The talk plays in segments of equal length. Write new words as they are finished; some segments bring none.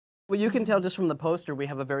Well, you can tell just from the poster, we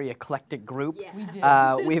have a very eclectic group. Yeah. We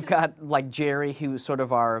do. We've got like Jerry, who's sort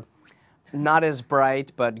of our not as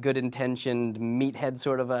bright but good-intentioned meathead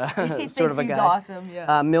sort of a he sort of a thinks guy. He's awesome.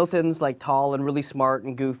 Yeah. Milton's like tall and really smart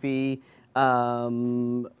and goofy.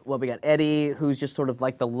 Well, we got Eddie, who's just sort of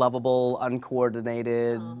like the lovable,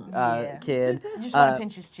 uncoordinated kid. You just want to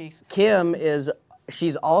pinch his cheeks. Kim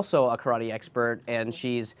she's also a karate expert, and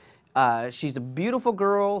she's a beautiful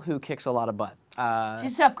girl who kicks a lot of butt.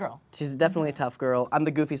 She's a tough girl. She's definitely a tough girl. I'm the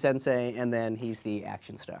goofy sensei, and then he's the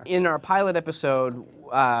action star. In our pilot episode,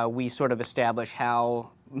 we sort of establish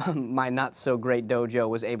how my not-so-great dojo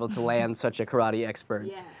was able to land such a karate expert.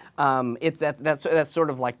 Yeah. That's sort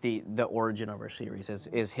of like the origin of our series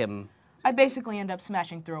is him. I basically end up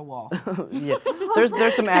smashing through a wall. Yeah,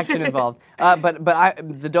 there's some action involved, but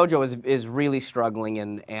the dojo is really struggling,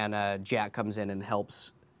 and Jack comes in and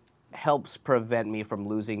helps prevent me from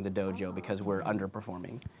losing the dojo because we're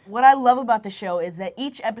underperforming. What I love about the show is that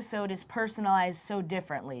each episode is personalized so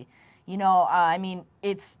differently. You know, I mean,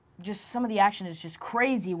 it's just some of the action is just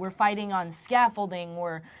crazy. We're fighting on scaffolding,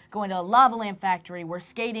 we're going to a lava lamp factory, we're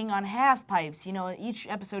skating on half pipes. You know, each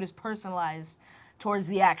episode is personalized towards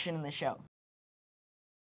the action in the show.